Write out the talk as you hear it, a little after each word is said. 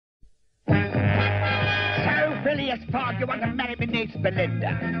Phileas Fogg, you want to marry my niece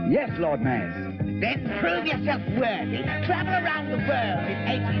Belinda? Yes, Lord Mayor. Then prove yourself worthy. Travel around the world in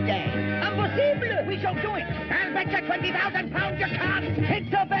 80 days. Impossible! We shall do it. I'll bet you £20,000 you can't. It's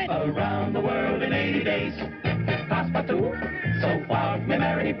a bet. Around the world in 80 days. Passepartout, so far me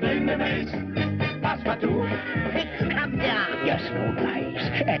marry Belinda Mays. Passepartout. Fix, come down. Yes, Lord Mays,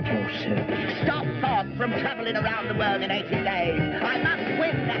 at your service. Stop Fogg from traveling around the world in 80 days. I must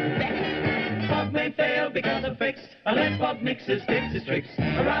win that bet. Fogg may fail because of Fix, unless Fogg mixes his tricks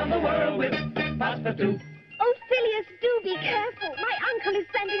around the world with Passepartout. Oh, Phileas, do be careful. My uncle is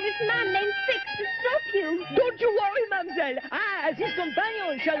sending this man named Fix to stop you. Don't you worry, mademoiselle. I, as his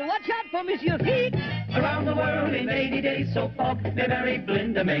companion, shall watch out for Monsieur Fix. Around the world in 80 days, so Fogg may marry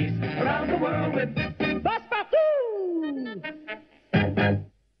Belinda Mays. Around the world with Passepartout!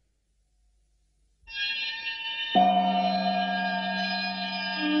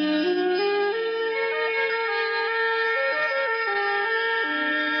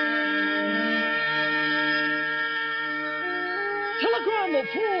 Telegram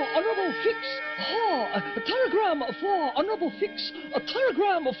for Honorable Fix. A telegram for Honorable Fix. A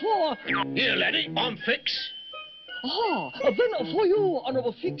telegram for... Here, laddie, I'm Fix. Then for you,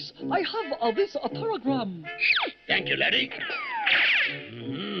 Honorable Fix, I have this telegram. Thank you, laddie.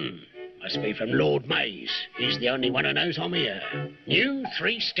 Must be from Lord Mays. He's the only one who knows I'm here. New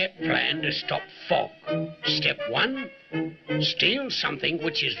 3-step plan to stop Fogg. Step 1, steal something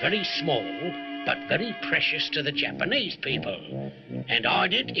which is very small, but very precious to the Japanese people, and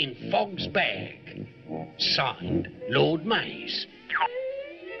hide it in Fogg's bag. Signed, Lord Mays.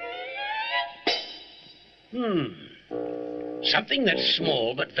 Something that's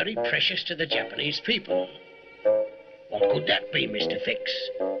small but very precious to the Japanese people. What could that be, Mr. Fix?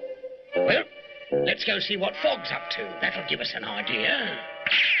 Well, let's go see what Fogg's up to. That'll give us an idea.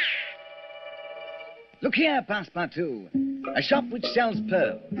 Look here, Passepartout. A shop which sells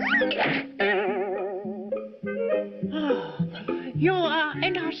pearls. You are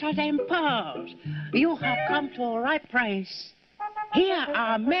interested in pearls. You have come to a right place. Here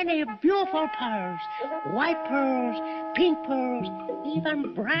are many beautiful pearls. White pearls, pink pearls,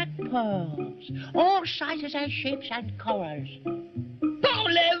 even black pearls. All sizes and shapes and colors.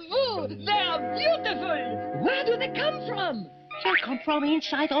 Parlez-vous! They are beautiful! Where do they come from? They come from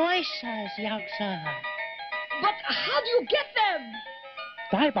inside oysters, young sir. But how do you get them?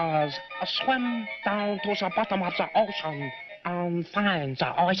 Divers swim down to the bottom of the ocean and find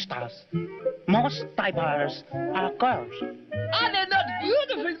the oysters. Most divers are girls. Are they not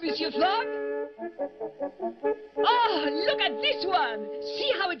beautiful, Monsieur Fogg? Oh, look at this one.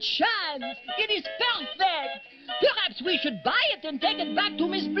 See how it shines. It is perfect. Perhaps we should buy it and take it back to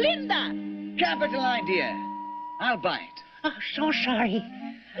Miss Belinda. Capital idea. I'll buy it. Oh, so sorry.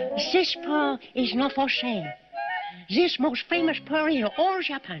 This pearl is not for sale. This most famous pearl in all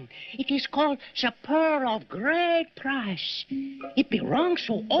Japan. It is called the pearl of great price. It belongs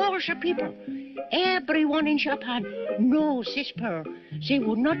to all the people. Everyone in Japan knows this pearl. They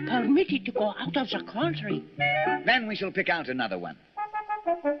would not permit it to go out of the country. Then we shall pick out another one.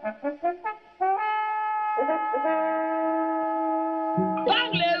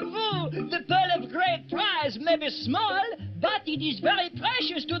 Parlez-vous! The pearl of great price may be small, but it is very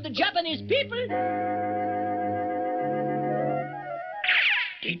precious to the Japanese people.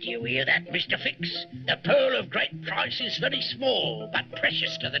 Did you hear that, Mr. Fix? The pearl of great price is very small, but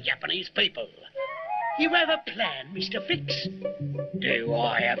precious to the Japanese people. You have a plan, Mr. Fix? Do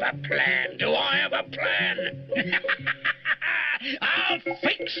I have a plan? Do I have a plan? I'll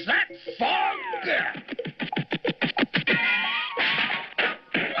fix that Fogg!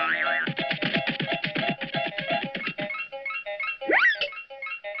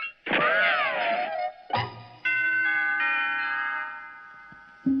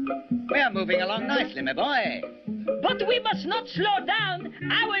 We're moving along nicely, my boy. But we must not slow down.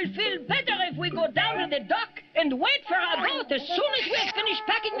 I will feel better if we go down to the dock and wait for our boat as soon as we're finished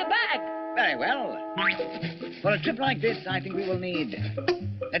packing the bag. Very well. For a trip like this, I think we will need,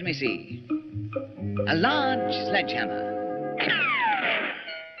 let me see, a large sledgehammer.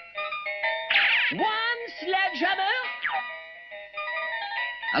 One sledgehammer.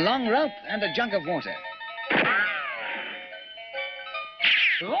 A long rope and a jug of water.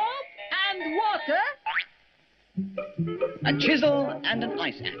 Rope and water. A chisel and an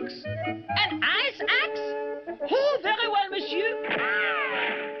ice axe. An ice axe? Oh, very well, monsieur.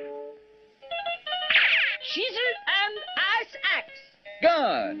 Chisel and ice axe.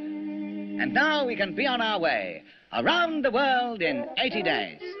 Good. And now we can be on our way. Around the world in 80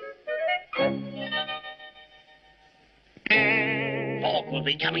 days. Fogg will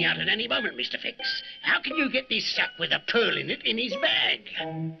be coming out at any moment, Mr. Fix. How can you get this sack with a pearl in it in his bag?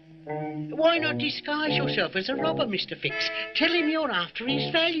 Why not disguise yourself as a robber, Mr. Fix? Tell him you're after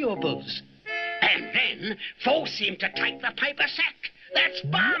his valuables. And then force him to take the paper sack. That's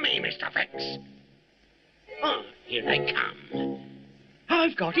balmy, Mr. Fix. Oh, here they come.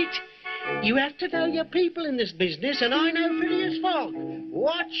 I've got it. You have to know your people in this business, and I know Phileas Fogg.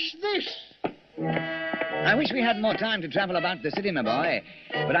 Watch this. I wish we had more time to travel about the city, my boy.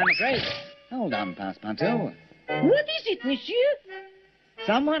 But I'm afraid... Hold on, Passepartout. What is it, monsieur?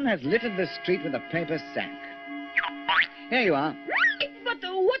 Someone has littered the street with a paper sack. Here you are. But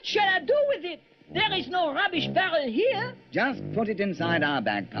what shall I do with it? There is no rubbish barrel here. Just put it inside our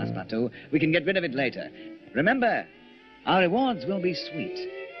bag, Passepartout. We can get rid of it later. Remember, our rewards will be sweet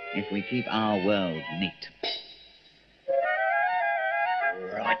if we keep our world neat.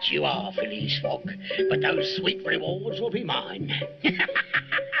 Right you are, Phileas Fogg. But those sweet rewards will be mine.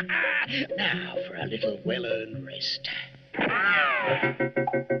 Now for a little well-earned rest.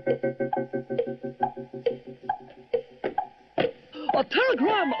 A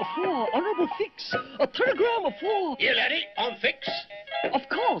telegram for Honorable Fix. A telegram for... You laddie, I'm Fix. Of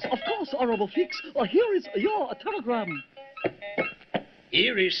course, Honorable Fix. Here is your telegram.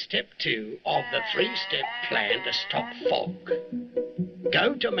 Here is step 2 of the 3-step plan to stop Fogg.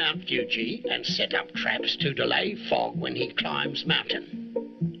 Go to Mount Fuji and set up traps to delay Fogg when he climbs mountain.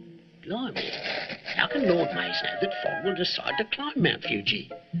 Blimey, how can Lord Mays know that Fogg will decide to climb Mount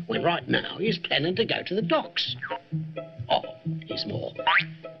Fuji when right now he is planning to go to the docks? Oh, here's more.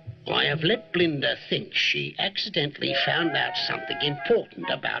 I have let Blinda think she accidentally found out something important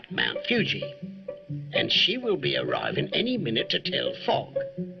about Mount Fuji, and she will be arriving any minute to tell Fogg.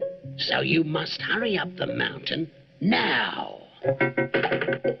 So you must hurry up the mountain now.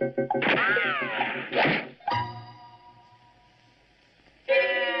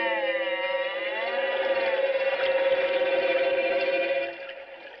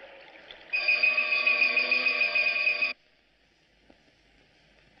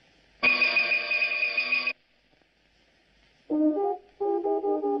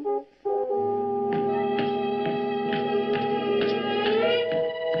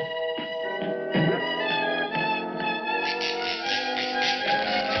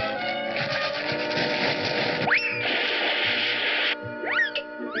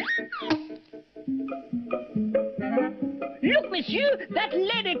 Look, monsieur, that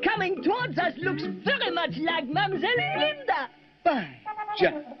lady coming towards us looks very much like Mademoiselle Blinda. By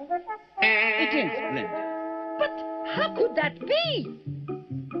Jove. It is Blinda. But how could that be?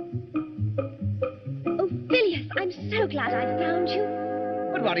 Oh, Phileas, I'm so glad I found you.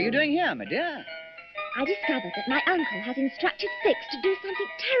 But what are you doing here, my dear? I discovered that my uncle has instructed Fix to do something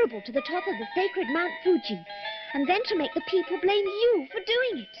terrible to the top of the sacred Mount Fuji, and then to make the people blame you for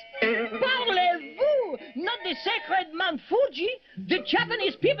doing it. Parlez-vous! Not the sacred Mount Fuji. The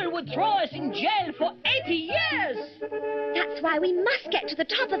Japanese people would throw us in jail for 80 years. That's why we must get to the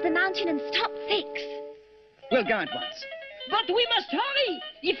top of the mountain and stop Fix. We'll go at once. But we must hurry.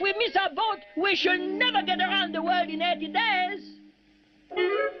 If we miss our boat, we shall never get around the world in 80 days.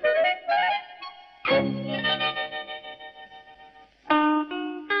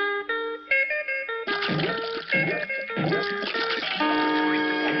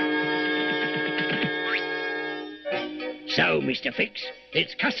 So, Mr. Fix,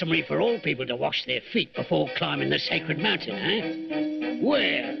 it's customary for all people to wash their feet before climbing the sacred mountain, eh?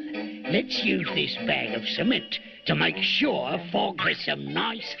 Well, let's use this bag of cement to make sure Fogg has some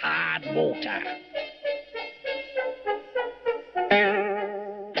nice hard water.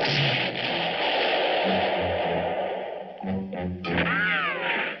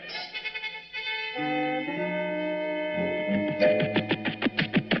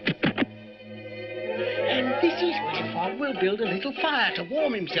 We'll build a little fire to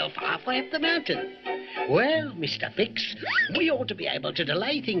warm himself halfway up the mountain. Well, Mr. Fix, we ought to be able to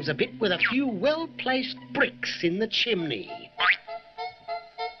delay things a bit with a few well-placed bricks in the chimney.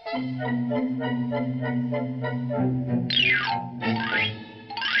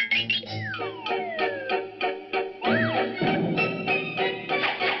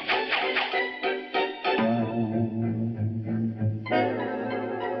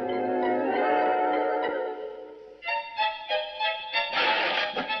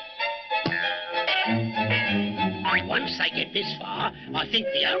 Once they get this far, I think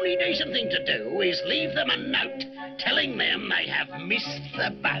the only decent thing to do is leave them a note telling them they have missed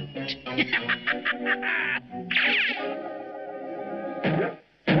the boat.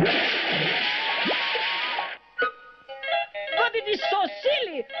 But it is so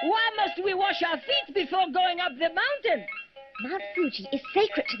silly. Why must we wash our feet before going up the mountain? Mount Fuji is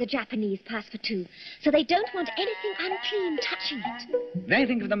sacred to the Japanese, Passepartout, so they don't want anything unclean touching it. They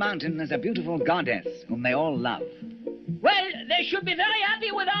think of the mountain as a beautiful goddess whom they all love. Well, they should be very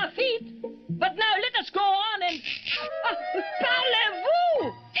happy with our feet. But now let us go on and...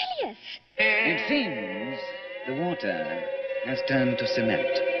 Parlez-vous! Phileas! It seems the water has turned to cement.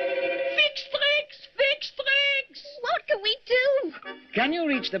 Fix tricks! Fix tricks! What can we do? Can you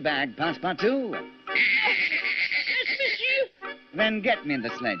reach the bag, Passepartout? Yes, monsieur. Then get me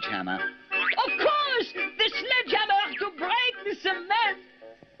the sledgehammer. Of course! The sledgehammer to break the cement!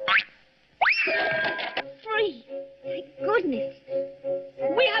 Free. Thank goodness.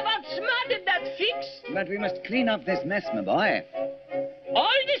 We have outsmarted that Fix. But we must clean up this mess, my boy.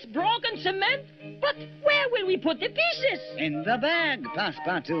 All this broken cement? But where will we put the pieces? In the bag,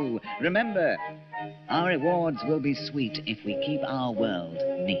 Passepartout. Remember, our rewards will be sweet if we keep our world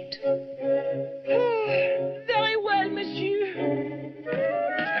neat. Very well, monsieur.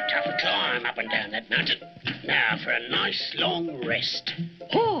 A tough climb up and down that mountain. Now for a nice long rest.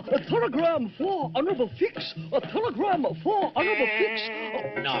 Oh, a telegram for Honorable Fix. A telegram for Honorable Fix.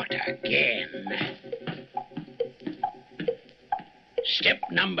 Not again. Step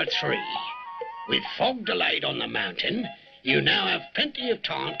number 3. With fog delayed on the mountain, you now have plenty of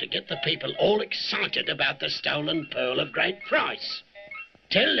time to get the people all excited about the stolen pearl of great price.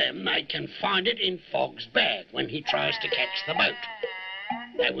 Tell them they can find it in Fogg's bag when he tries to catch the boat.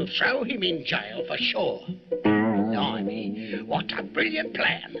 They will throw him in jail for sure. Blimey, what a brilliant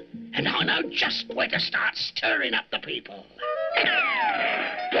plan. And I know just where to start stirring up the people.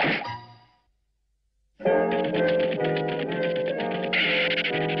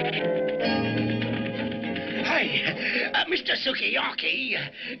 Mr. Sukiyaki,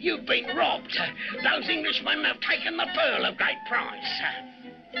 you've been robbed. Those Englishmen have taken the pearl of great price.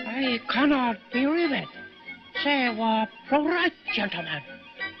 I cannot believe it. They were right, gentlemen.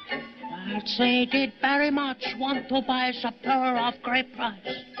 But they did very much want to buy the pearl of great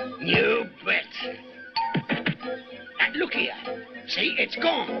price. You bet. And look here. See, it's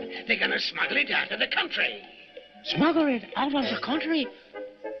gone. They're going to smuggle it out of the country. Smuggle it out of the country?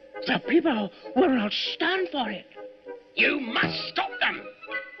 The people will not stand for it. You must stop them.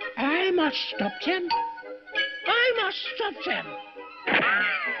 I must stop them. I must stop them.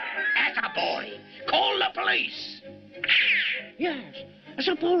 Attaboy. Call the police. Yes,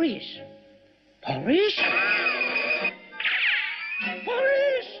 the police. Police?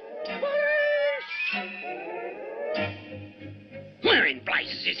 Police! Police! Where in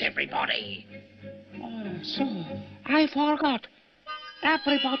blazes is everybody? Oh, so I forgot.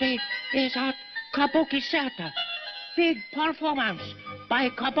 Everybody is at Kabuki Theater. Big performance by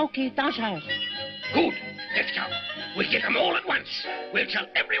Kabuki dancers. Good. Let's go. We'll get them all at once. We'll tell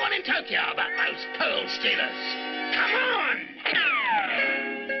everyone in Tokyo about those pearl stealers. Come on!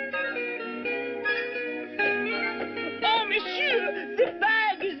 Oh, monsieur, the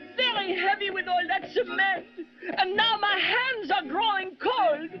bag is very heavy with all that cement. And now my hands are growing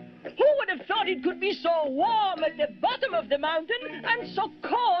cold. Who would have thought it could be so warm at the bottom of the mountain and so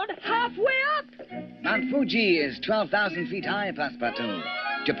cold halfway up? Mount Fuji is 12,000 feet high, Passepartout.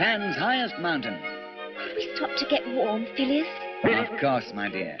 Japan's highest mountain. Could we stop to get warm, Phileas? Of course, my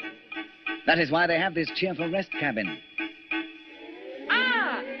dear. That is why they have this cheerful rest cabin.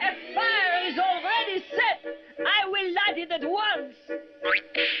 Ah, a fire is already set. I will light it at once.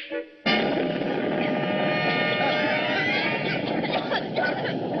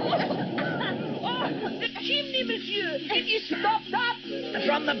 Oh, the chimney, monsieur. It is stopped up.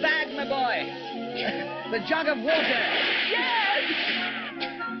 From the bag, my boy. The jug of water. Yes!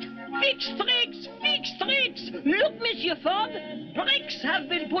 Fix tricks! Fix tricks! Look, Monsieur Fogg. Bricks have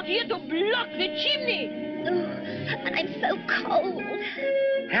been put here to block the chimney. Oh, and I'm so cold.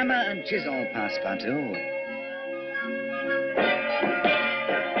 Hammer and chisel, Passepartout.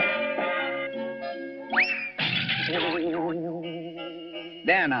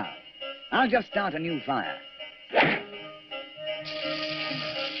 There now. I'll just start a new fire.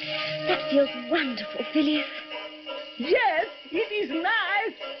 That feels wonderful, Phileas. Yes, it is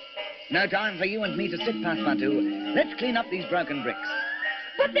nice. No time for you and me to sit, Passepartout. Let's clean up these broken bricks.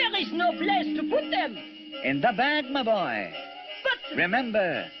 But there is no place to put them. In the bag, my boy. But...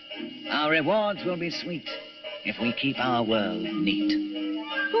 Remember, our rewards will be sweet if we keep our world neat.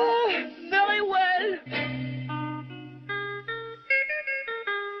 Oh, very well.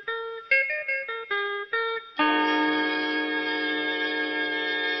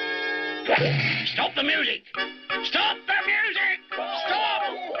 Stop the music! Stop the music! Stop!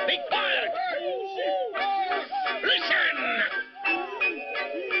 Be quiet! Listen!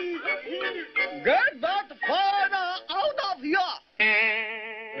 Get that fire out of here!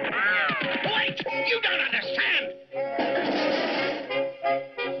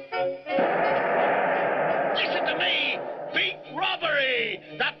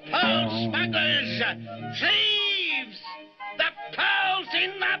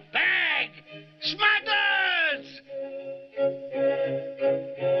 in the bag! Smugglers!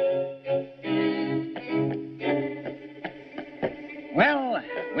 Well,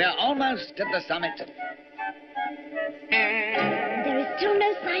 we're almost at the summit. There is still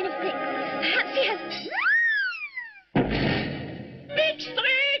no sign of Fix. Perhaps he has... Fix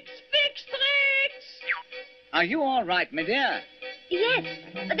tricks! Fix tricks! Are you all right, my dear? Yes,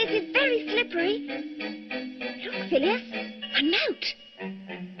 but this is very slippery. Look, Phileas, a note.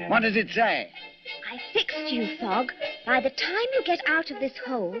 What does it say? I fixed you, Fogg. By the time you get out of this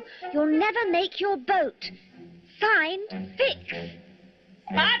hole, you'll never make your boat. Signed, Fix.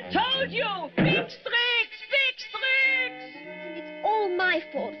 I told you! Fix tricks! Fix tricks! It's all my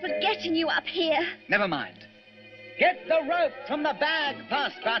fault for getting you up here. Never mind. Get the rope from the bag,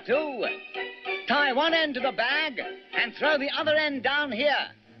 Passepartout. Tie one end to the bag and throw the other end down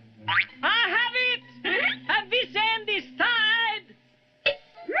here. I have it! And this end is tied!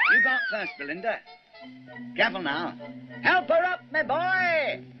 You got first, Belinda. Careful now. Help her up, my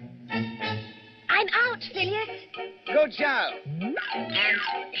boy. I'm out, Phileas. Good show. And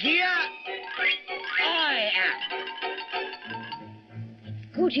here I am.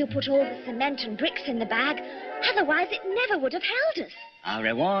 Good you put all the cement and bricks in the bag. Otherwise, it never would have held us. Our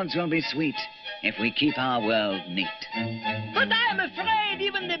rewards will be sweet if we keep our world neat. But I'm afraid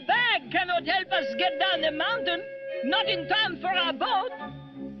even the bag cannot help us get down the mountain. Not in time for our boat.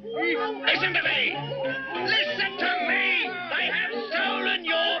 Listen to me! Listen to me! They have stolen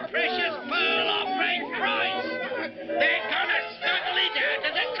your precious pearl of great price! They're gonna smuggle it out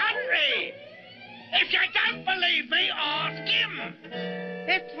of the country! If you don't believe me, ask him!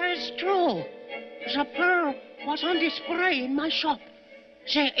 It is true. The pearl was on display in my shop.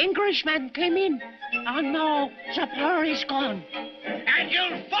 The Englishman came in, and now the pearl is gone. And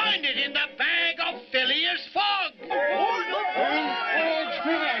you'll find it in the bag of Phileas Fogg!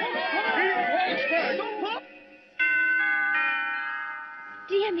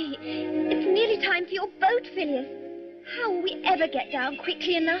 Dear me, it's nearly time for your boat, Phileas. How will we ever get down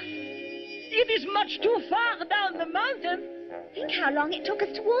quickly enough? It is much too far down the mountain. Think how long it took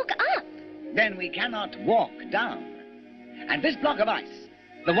us to walk up. Then we cannot walk down. And this block of ice,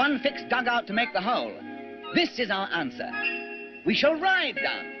 the one Fix dug out to make the hole, this is our answer. We shall ride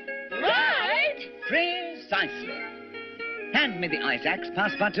down. Ride? Precisely. Hand me the ice axe,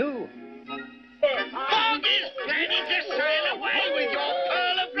 Passepartout. Fogg is planning to sail away with your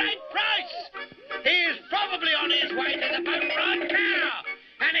pearl of great price. He is probably on his way to the boat right now,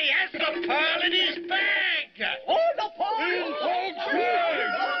 and he has the pearl in his bag. Oh, the pearl!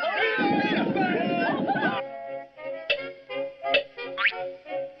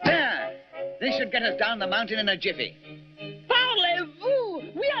 There. This should get us down the mountain in a jiffy.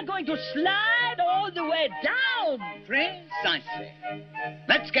 Parlez-vous! We are going to slide all the way down. Precisely.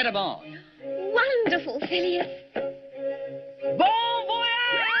 Let's get aboard. Wonderful, Phileas. Bon voyage!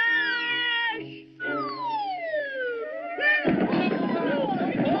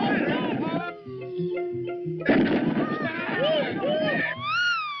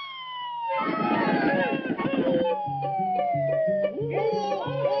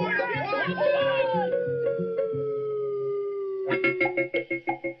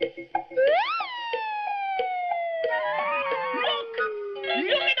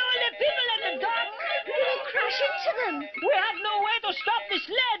 Look at all the people at the dock! We'll crash into them. We have no way to stop the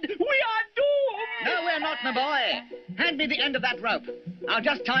sled! We are doomed! No, we're not, my boy. Hand me the end of that rope. I'll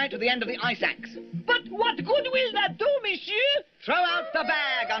just tie it to the end of the ice axe. But what good will that do, monsieur? Throw out the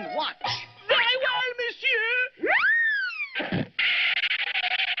bag and watch. Very well, monsieur!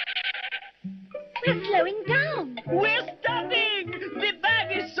 We're slowing down. We're stopping! The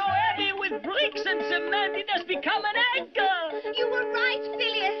bag is so heavy with bricks and cement it has become an anchor! You were right,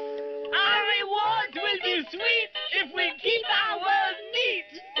 Phileas. Our reward will be sweet if we keep our world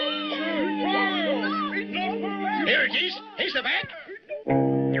neat! Here it is. Here's the bag.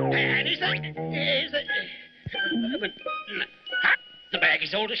 And the bag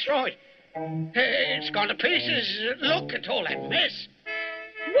is all destroyed. It's gone to pieces. Look at all that mess.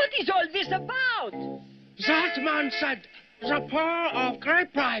 What is all this about? That man said the pearl of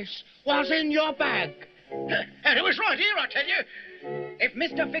great price was in your bag. And it was right here, I tell you. If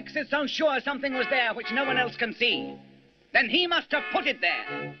Mr. Fix is so sure something was there which no one else can see, then he must have put it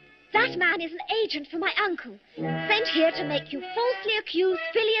there. That man is an agent for my uncle, sent here to make you falsely accuse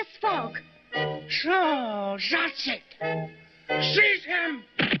Phileas Fogg. So, that's it. Seize him!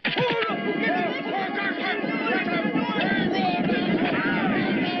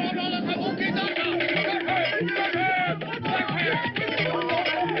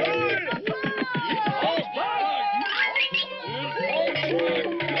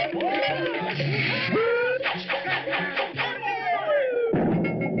 We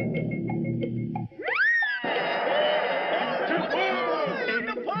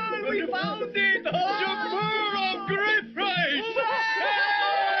found it! The pearl of great price!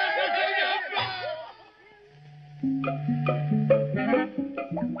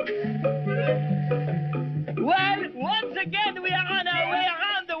 Well, once again, we are on our way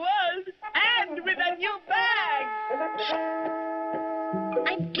around the world, and with a new bag.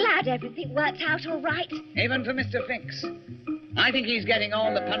 I'm glad everything worked out all right. Even for Mr. Fix. I think he's getting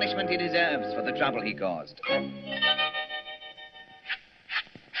all the punishment he deserves for the trouble he caused.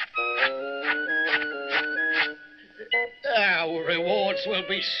 Our rewards will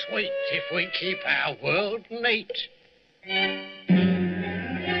be sweet if we keep our world neat.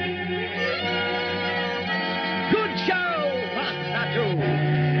 Good show, Passepartout!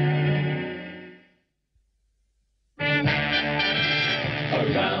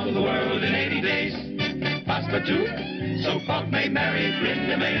 Around the world in 80 days, Passepartout, so Fogg may marry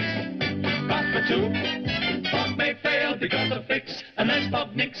Glinda Mace. Passepartout, Fogg may fail because of Fix, unless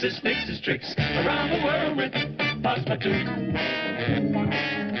Fogg nixes Fix's tricks. Around the world with Passepartout.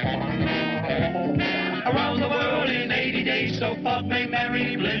 Around the world in 80 days, so Fogg may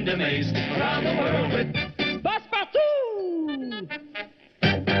marry Glinda Mace. Around the world with